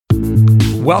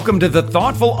Welcome to the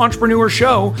Thoughtful Entrepreneur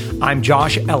Show. I'm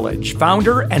Josh Elledge,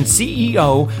 founder and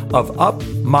CEO of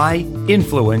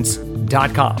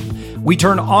UpMyInfluence.com. We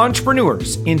turn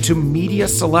entrepreneurs into media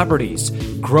celebrities,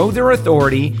 grow their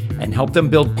authority, and help them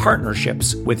build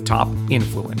partnerships with top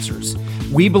influencers.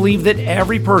 We believe that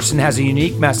every person has a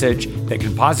unique message that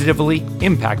can positively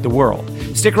impact the world.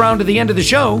 Stick around to the end of the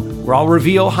show, where I'll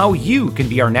reveal how you can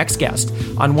be our next guest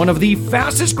on one of the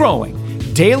fastest growing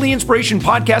daily inspiration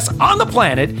podcasts on the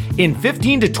planet in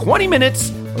 15 to 20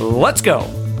 minutes. Let's go.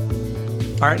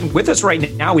 All right, and with us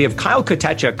right now, we have Kyle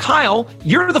Kotecha. Kyle,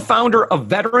 you're the founder of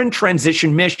Veteran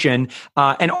Transition Mission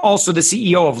and also the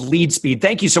CEO of LeadSpeed.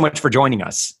 Thank you so much for joining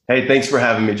us. Hey, thanks for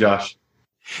having me, Josh.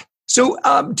 So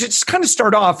to just kind of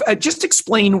start off, just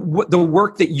explain what the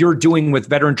work that you're doing with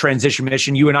Veteran Transition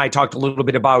Mission. You and I talked a little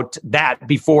bit about that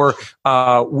before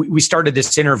we started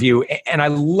this interview, and I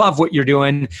love what you're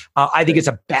doing. I think it's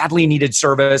a badly needed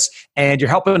service, and you're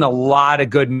helping a lot of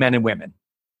good men and women.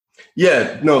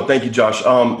 Yeah, no, thank you, Josh.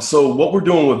 So what we're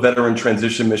doing with Veteran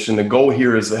Transition Mission, the goal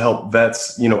here is to help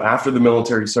vets, after the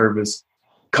military service,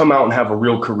 come out and have a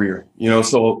real career.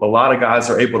 So a lot of guys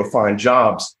are able to find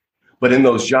jobs, but in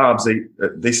those jobs,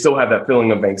 they still have that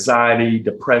feeling of anxiety,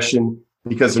 depression,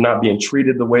 because they're not being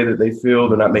treated the way that they feel.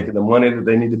 They're not making the money that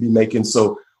they need to be making.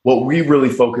 So what we really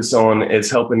focus on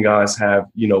is helping guys have,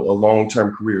 a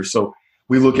long-term career. So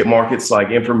we look at markets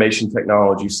like information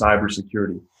technology,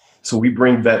 cybersecurity. So we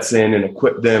bring vets in and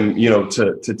equip them,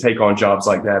 to take on jobs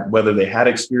like that, whether they had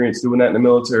experience doing that in the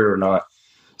military or not.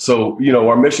 So,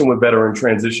 our mission with Veteran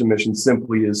Transition Mission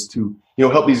simply is to,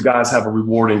 help these guys have a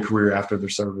rewarding career after their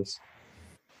service.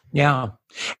 Yeah.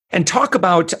 And talk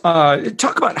about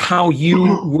how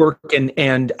you work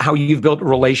and how you've built a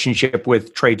relationship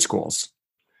with trade schools.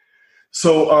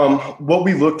 So what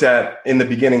we looked at in the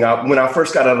beginning, when I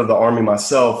first got out of the Army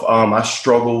myself, I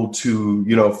struggled to,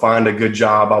 find a good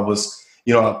job. I was,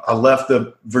 I left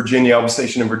Virginia. I was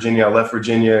stationed in Virginia. I left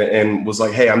Virginia and was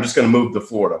like, hey, I'm just going to move to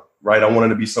Florida, right? I wanted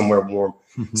to be somewhere warm.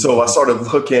 So I started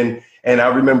looking, and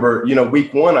I remember,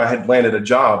 week one, I had landed a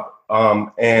job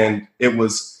and it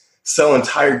was selling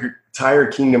Tire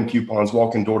Kingdom coupons,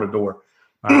 walking door to door.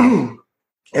 Wow.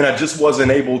 And I just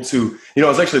wasn't able to, I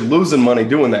was actually losing money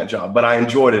doing that job, but I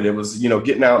enjoyed it. It was,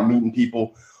 getting out and meeting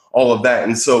people, all of that.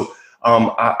 And so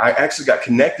I actually got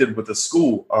connected with a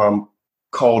school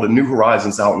called New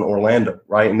Horizons out in Orlando,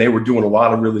 right? And they were doing a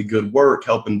lot of really good work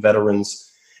helping veterans,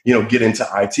 get into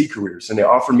IT careers. And they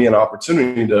offered me an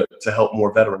opportunity to help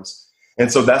more veterans. And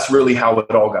so that's really how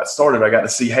it all got started. I got to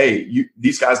see, hey,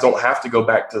 these guys don't have to go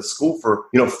back to school for,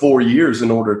 4 years in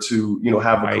order to,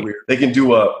 have a career. They can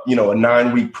do a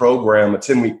 9-week program, a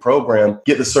 10-week program,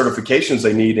 get the certifications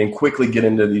they need and quickly get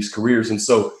into these careers. And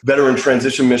so Veteran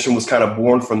Transition Mission was kind of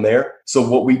born from there. So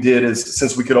what we did is,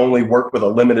 since we could only work with a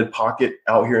limited pocket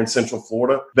out here in Central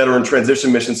Florida, Veteran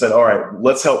Transition Mission said, all right,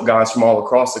 let's help guys from all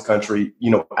across the country,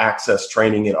 access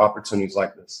training and opportunities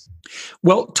like this.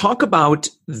 Well, talk about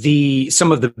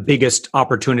some of the biggest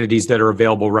opportunities that are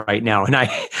available right now. And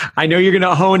I know you're going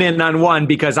to hone in on one,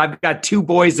 because I've got 2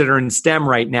 boys that are in STEM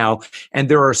right now, and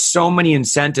there are so many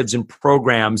incentives and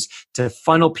programs to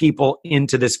funnel people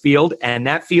into this field. And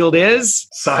that field is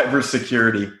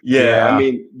cybersecurity. Yeah. I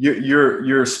mean,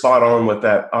 you're spot on with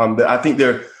that. I think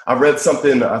I read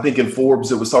something, I think in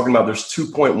Forbes, it was talking about there's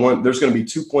going to be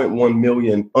 2.1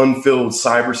 million unfilled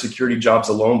cybersecurity jobs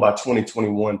alone by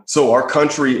 2021. So our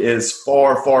country is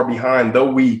far, far behind.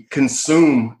 Though we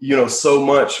consume, so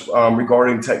much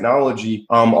regarding technology,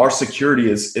 our security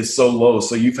is so low.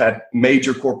 So you've had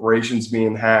major corporations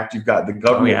being hacked. You've got the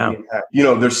government being hacked.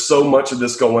 There's so much of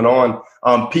this going on.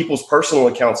 People's personal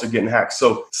accounts are getting hacked.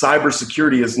 So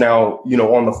cybersecurity is now,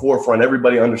 on the forefront.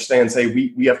 Everybody understands,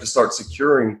 hey, we have to start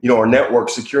securing, our network,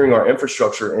 securing our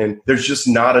infrastructure. And there's just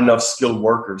not enough skilled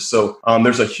workers. So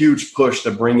there's a huge push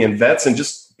to bring in vets and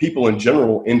just people in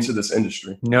general into this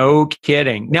industry. No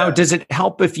kidding. Now, does it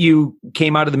help if you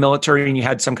came out of the military and you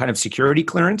had some kind of security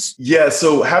clearance? Yeah.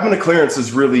 So having a clearance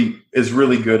is really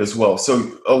good as well.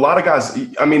 So a lot of guys,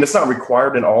 it's not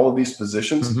required in all of these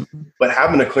positions, but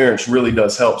having a clearance really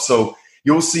does help. So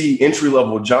you'll see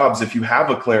entry-level jobs, if you have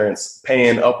a clearance,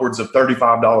 paying upwards of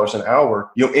 $35 an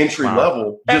hour,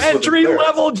 entry-level.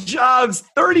 Entry-level jobs,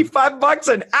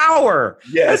 $35 an hour.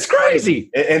 Yes. That's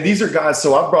crazy. And these are guys,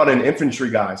 so I've brought in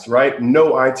infantry guys, right?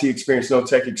 No IT experience, no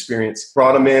tech experience.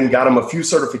 Brought them in, got them a few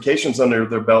certifications under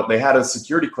their belt. They had a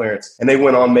security clearance, and they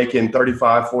went on making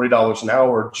 $35, $40 an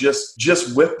hour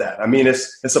just with that.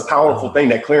 It's a powerful thing.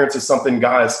 That clearance is something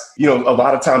guys, a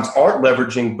lot of times aren't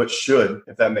leveraging, but should,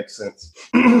 if that makes sense.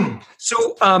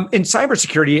 So in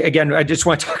cybersecurity, again, I just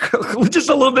want to talk just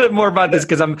a little bit more about this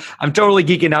because I'm totally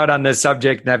geeking out on this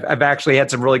subject, and I've actually had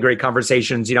some really great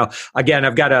conversations. Again,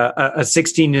 I've got a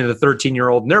 16 and a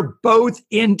 13-year-old, and they're both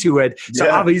into it. So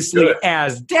obviously, good.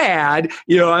 As dad,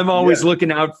 I'm always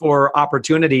looking out for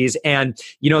opportunities, and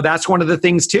that's one of the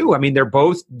things too. I mean, they're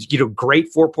both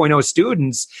great 4.0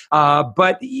 students,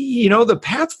 but the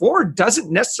path forward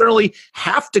doesn't necessarily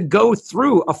have to go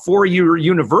through a 4-year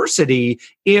university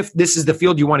if this is the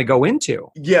field you want to go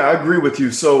into. Yeah, I agree with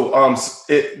you. So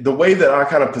the way that I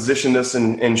kind of position this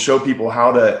and show people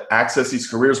how to access these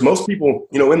careers, most people,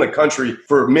 in the country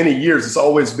for many years, it's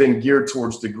always been geared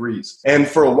towards degrees. And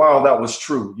for a while that was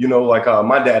true. Like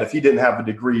my dad, if he didn't have a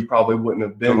degree, he probably wouldn't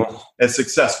have been as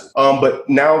successful. But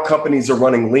now companies are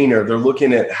running leaner. They're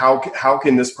looking at how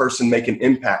can this person make an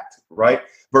impact, right?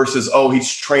 Versus, he's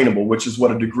trainable, which is what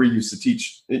a degree used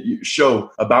to show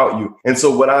about you. And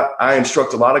so what I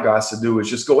instruct a lot of guys to do is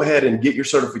just go ahead and get your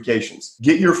certifications,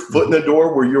 get your foot in the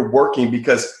door where you're working,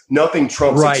 because nothing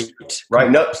trumps experience,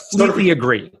 right? Completely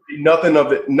agree. Nothing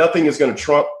is going to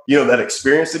trump, that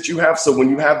experience that you have. So when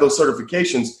you have those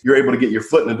certifications, you're able to get your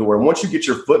foot in the door. And once you get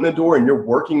your foot in the door and you're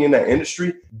working in that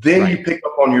industry, then you pick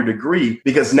up on your degree,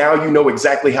 because now you know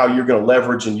exactly how you're going to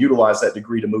leverage and utilize that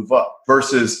degree to move up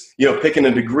versus, picking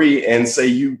a degree and say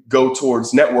you go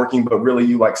towards networking, but really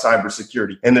you like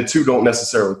cybersecurity, and the two don't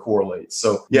necessarily correlate.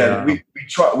 So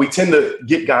we tend to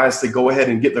get guys to go ahead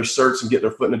and get their certs and get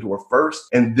their foot in the door first,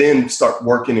 and then start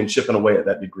working and chipping away at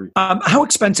that degree. How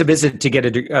expensive is it to get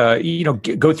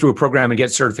go through a program and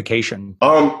get certification?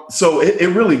 So it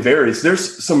really varies.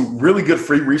 There's some really good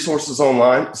free resources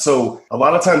online. So a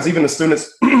lot of times, even the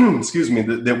students,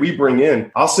 that we bring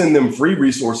in, I'll send them free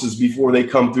resources before they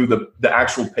come through the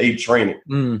actual paid training,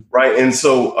 right? And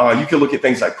so you can look at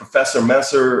things like Professor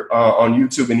Messer on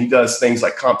YouTube, and he does things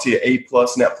like CompTIA A+,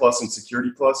 Net Plus, and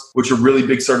Security Plus, which are really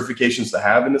big certifications to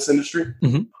have in this industry.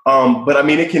 But I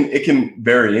mean, it can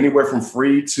vary anywhere from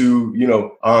free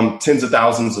to tens of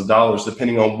thousands of dollars,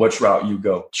 depending on which route you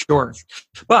go. Sure.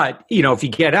 But, if you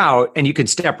get out and you can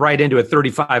step right into a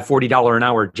 $35, $40 an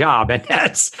hour job, and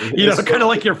that's, kind of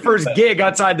like your first gig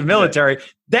outside the military,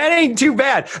 that ain't too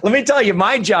bad. Let me tell you,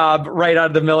 my job right out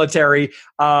of the military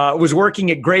was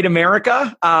working at Great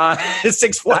America,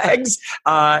 Six Flags,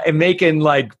 and making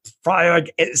probably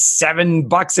like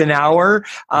 $7 an hour,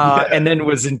 and then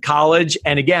was in college.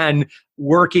 And again,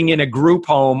 working in a group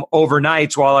home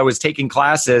overnights while I was taking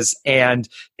classes. And,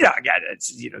 again,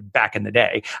 it's, back in the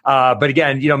day. But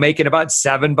again, making about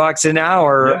 $7 an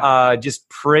hour, just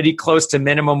pretty close to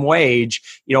minimum wage,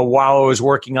 while I was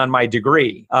working on my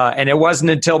degree. And it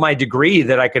wasn't until my degree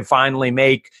that I could finally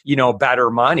make, better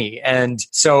money. And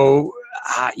so,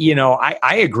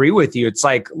 I agree with you. It's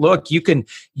like, look, you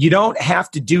don't have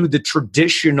to do the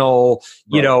traditional,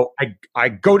 I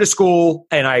go to school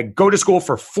and I go to school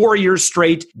for 4 years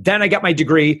straight. Then I get my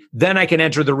degree. Then I can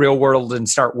enter the real world and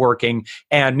start working.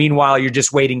 And meanwhile, you're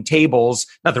just waiting tables.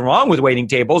 Nothing wrong with waiting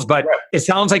tables, but it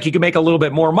sounds like you can make a little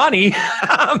bit more money,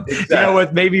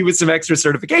 with some extra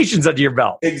certifications under your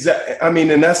belt. Exactly. I mean,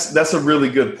 and that's a really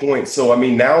good point. So, I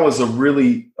mean, now is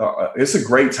it's a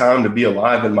great time to be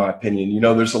alive, in my opinion.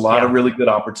 There's a lot of really good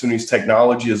opportunities.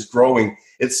 Technology is growing.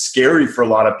 It's scary for a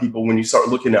lot of people when you start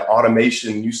looking at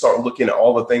automation, you start looking at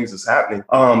all the things that's happening.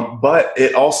 But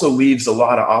it also leaves a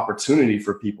lot of opportunity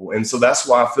for people. And so that's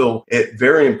why I feel it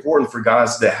very important for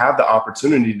guys to have the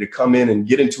opportunity to come in and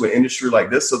get into an industry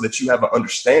like this, so that you have an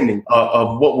understanding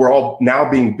of what we're all now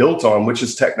being built on, which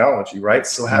is technology, right?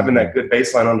 So having that good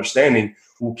baseline understanding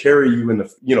will carry you in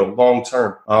the long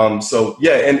term.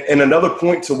 And another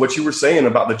point to what you were saying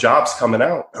about the jobs coming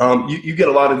out, you get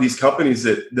a lot of these companies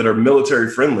that are military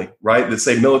friendly, right? That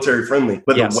say military friendly,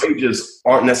 but the wages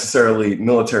aren't necessarily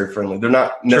military friendly. They're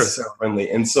not necessarily friendly.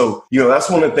 And so, that's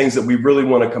one of the things that we really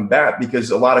want to combat,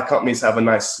 because a lot of companies have a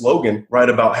nice slogan, right?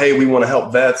 About, hey, we want to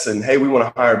help vets, and hey, we want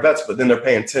to hire vets, but then they're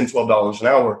paying $10, $12 an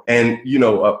hour. And,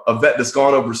 a vet that's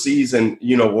gone overseas and,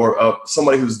 or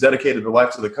somebody who's dedicated their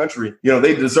life to the country,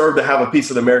 they deserve to have a piece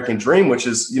of the American dream, which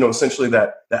is, essentially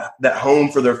that home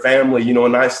for their family, a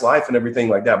nice life and everything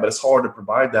like that. But it's hard to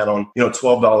provide that on,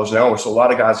 $12 an hour. So a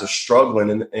lot of guys are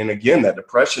struggling. And again, that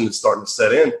depression is starting to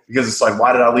set in, because it's like,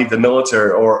 why did I leave the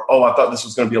military? Or, I thought this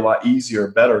was going to be a lot easier,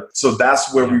 better. So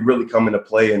that's where we really come into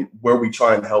play, and where we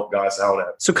try and help guys out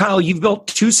at. So Kyle, you've built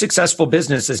 2 successful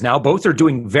businesses now. Both are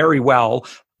doing very well.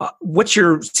 what's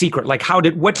your secret? Like,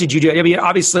 what did you do? I mean,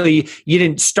 obviously you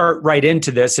didn't start right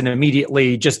into this and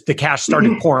immediately just the cash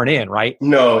started pouring in, right?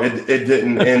 No, it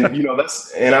didn't. And,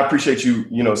 and I appreciate you,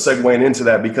 segueing into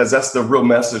that, because that's the real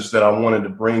message that I wanted to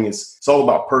bring. It's all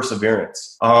about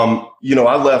perseverance.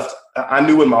 I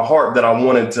knew in my heart that I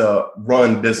wanted to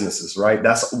run businesses, right?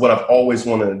 That's what I've always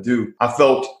wanted to do. I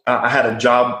felt I had a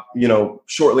job,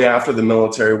 shortly after the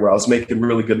military where I was making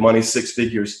really good money, 6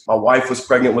 figures. My wife was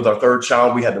pregnant with our 3rd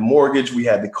child. We had the mortgage, we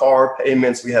had the car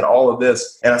payments, we had all of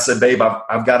this. And I said, babe,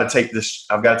 I've got to take this.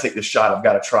 I've got to take this shot. I've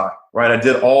got to try. Right. I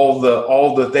did all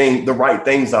the right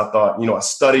things. I thought, I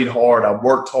studied hard. I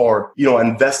worked hard, I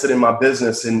invested in my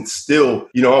business, and still,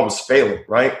 I was failing.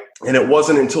 Right. And it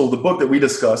wasn't until the book that we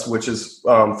discussed, which is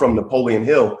from Napoleon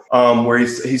Hill, where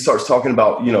he starts talking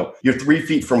about, you're 3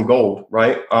 feet from gold,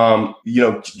 right?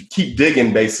 Keep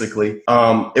digging, basically.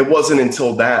 It wasn't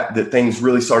until that things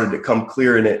really started to come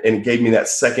clear, and it gave me that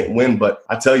second win. But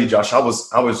I tell you, Josh, I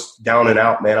was down and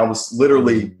out, man. I was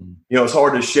literally, it's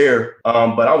hard to share,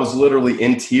 but I was literally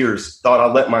in tears, thought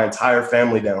I let my entire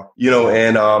family down,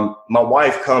 and my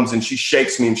wife comes and she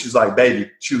shakes me and she's like,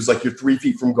 baby, she was like, you're 3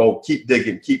 feet from gold. Keep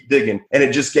digging. And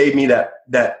it just gave me that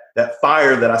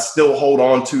fire that I still hold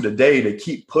on to today to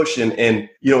keep pushing. And,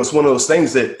 it's one of those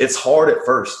things that it's hard at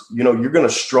first. You're going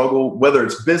to struggle, whether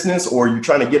it's business or you're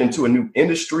trying to get into a new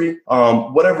industry,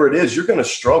 whatever it is, you're going to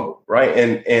struggle. Right.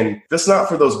 And if it's not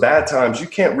for those bad times, you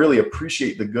can't really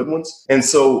appreciate the good ones. And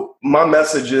so my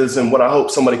message is, and what I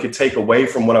hope somebody could take away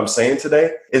from what I'm saying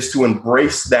today, is to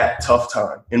embrace that tough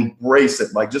time, embrace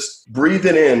it, like just breathe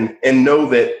it in and know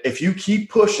that if you keep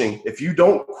pushing, if you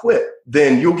don't quit,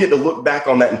 then you'll get to look back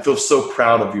on that and feel so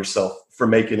proud of yourself for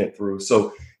making it through.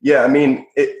 So yeah, I mean,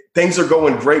 things are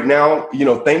going great now,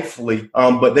 thankfully,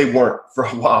 but they weren't for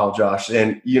a while, Josh.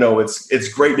 And,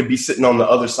 it's great to be sitting on the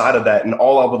other side of that. And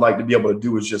all I would like to be able to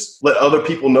do is just let other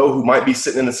people know who might be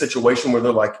sitting in a situation where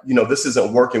they're like, this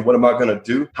isn't working. What am I going to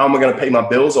do? How am I going to pay my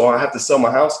bills? Or I have to sell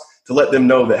my house? To let them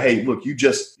know that, hey, look, you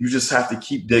just have to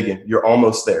keep digging. You're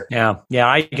almost there. Yeah.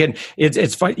 I can.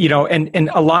 It's fun, and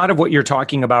a lot of what you're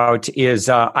talking about is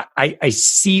I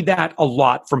see that a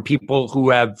lot from people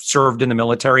who have served in the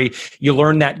military. You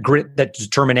learn that grit, that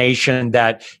determination,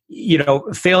 that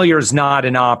failure is not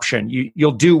an option.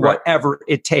 You'll do whatever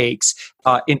it takes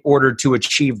in order to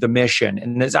achieve the mission,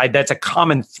 and that's a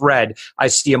common thread I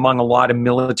see among a lot of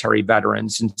military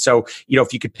veterans. And so,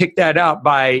 if you could pick that up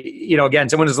by, again,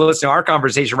 someone who's listening to our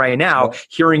conversation right now,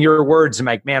 hearing your words and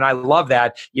like, man, I love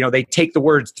that. They take the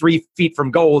words 3 feet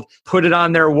from gold, put it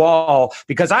on their wall,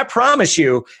 because I promise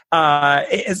you,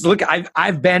 look,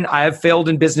 I've failed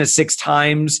in business 6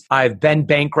 times. I've been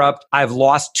bankrupt. I've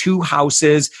lost 2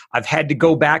 houses. I've had to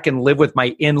go back and live with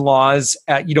my in-laws,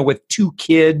 with 2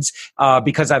 kids,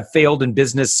 because I've failed in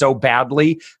business so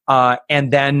badly.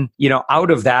 And then, out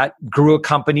of that grew a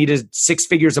company to 6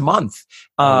 figures a month.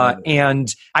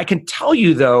 And I can tell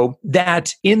you though,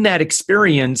 that in that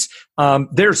experience,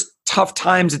 there's tough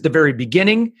times at the very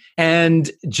beginning.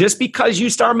 And just because you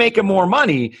start making more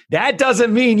money, that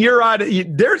doesn't mean you're out of,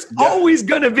 there's always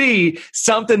going to be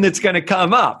something that's going to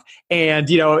come up. And,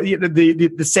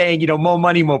 the saying, more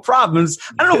money, more problems.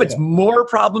 I don't know if it's more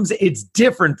problems, it's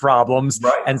different problems.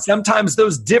 Right. And sometimes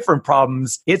those different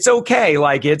problems, it's okay.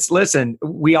 Like listen,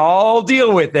 we all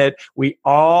deal with it. We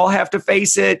all have to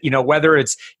face it, whether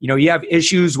it's, you have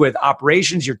issues with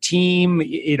operations, your team,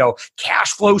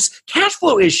 cash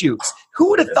flow issues. Who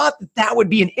would have thought that would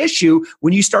be an issue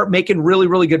when you start making really,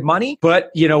 really good money? But,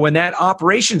 when that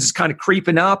operations is kind of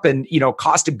creeping up and,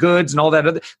 cost of goods and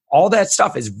all that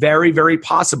stuff is very, very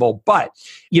possible. But,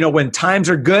 when times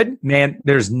are good, man,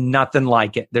 there's nothing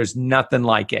like it. There's nothing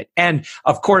like it. And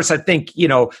of course, I think,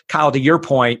 Kyle, to your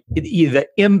point, the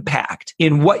impact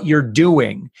in what you're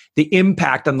doing, the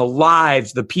impact on the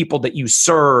lives, the people that you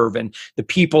serve and the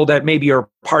people that maybe are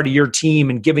part of your team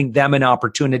and giving them an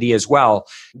opportunity as well.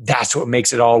 That's what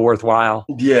makes it all worthwhile.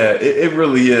 Yeah, it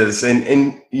really is. And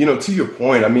to your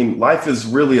point, I mean, life is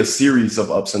really a series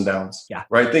of ups and downs. Yeah.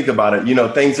 Right. Think about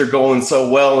it. Things are going so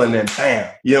well and then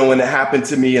bam, when it happened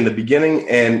to me in the beginning,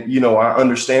 and, I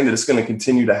understand that it's going to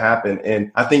continue to happen.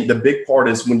 And I think the big part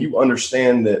is when you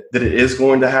understand that it is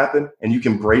going to happen and you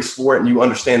can brace for it and you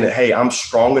understand that, hey, I'm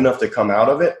strong enough to come out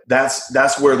of it.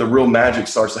 That's where the real magic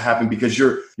starts to happen, because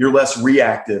you're less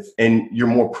reactive and you're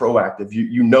more proactive.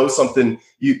 You know something,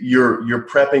 you're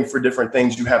prepping for different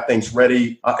things. You have things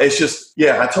ready. It's just,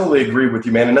 I totally agree with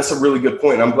you, man. And that's a really good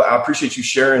point. And I appreciate you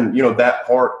sharing, that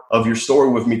part of your story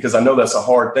with me, because I know that's a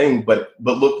hard thing, but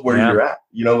look where you're at.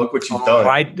 Look what you've done.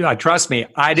 I trust me.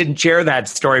 I didn't share that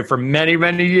story for many,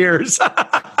 many years.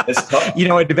 It's tough.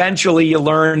 Eventually you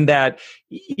learn that,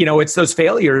 it's those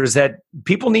failures that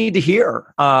people need to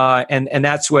hear. And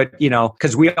that's what,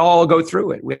 because we all go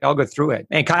through it. We all go through it.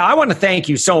 And Kyle, I want to thank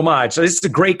you so much. This is a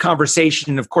great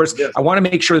conversation. Of course, yes. I want to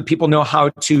make sure that people know how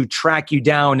to track you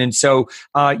down. And so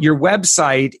your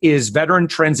website is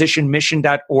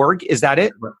veterantransitionmission.org. Is that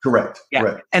it? Correct. Yeah.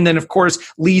 Correct. And then, of course,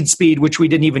 Lead Speed, which we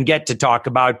didn't even get to talk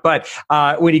about. But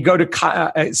when you go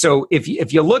to, so if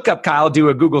you look up Kyle, do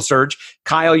a Google search.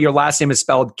 Kyle, your last name is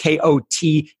spelled Kotecha.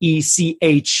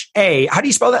 How do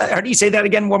you spell that? How do you say that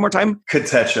again one more time?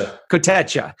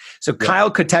 Kotecha. So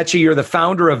Kyle Kotecha, you're the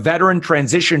founder of Veteran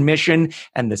Transition Mission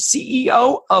and the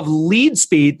CEO of Lead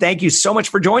Speed. Thank you so much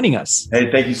for joining us.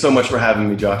 Hey, thank you so much for having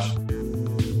me, Josh.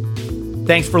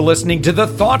 Thanks for listening to the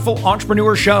Thoughtful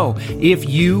Entrepreneur Show. If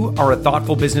you are a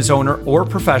thoughtful business owner or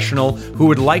professional who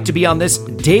would like to be on this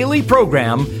daily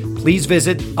program, please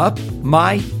visit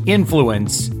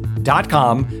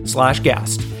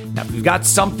upmyinfluence.com/guest. Now, if you've got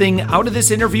something out of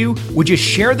this interview, would you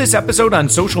share this episode on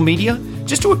social media?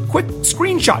 Just do a quick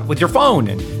screenshot with your phone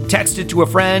and text it to a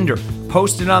friend or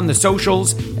post it on the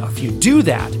socials. Now, if you do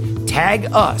that, tag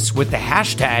us with the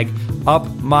hashtag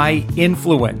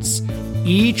UpMyInfluence.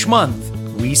 Each month,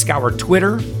 we scour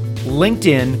Twitter,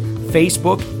 LinkedIn,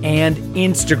 Facebook, and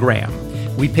Instagram.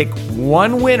 We pick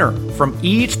one winner from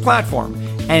each platform,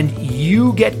 and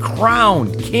you get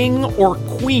crowned king or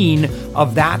queen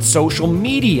of that social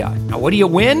media. Now, what do you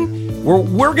win?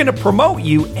 We're going to promote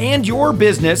you and your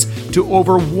business to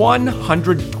over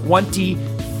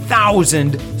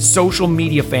 120,000 social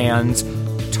media fans,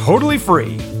 totally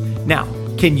free. Now,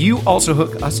 can you also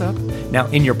hook us up? Now,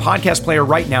 in your podcast player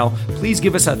right now, please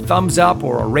give us a thumbs up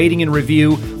or a rating and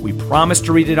review. We promise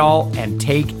to read it all and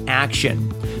take action.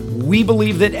 We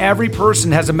believe that every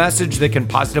person has a message that can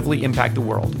positively impact the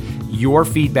world. Your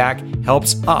feedback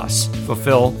helps us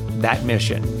fulfill that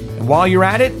mission. And while you're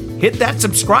at it, hit that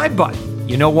subscribe button.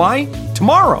 You know why?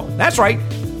 Tomorrow, that's right,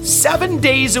 7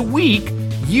 days a week,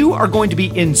 you are going to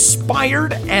be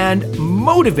inspired and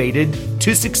motivated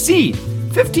to succeed.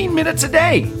 15 minutes a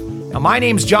day. Now, my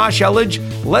name's Josh Elledge.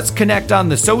 Let's connect on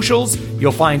the socials.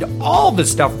 You'll find all the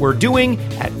stuff we're doing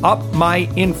at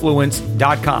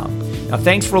upmyinfluence.com. Now,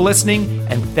 thanks for listening,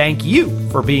 and thank you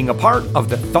for being a part of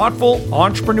the Thoughtful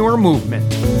Entrepreneur Movement.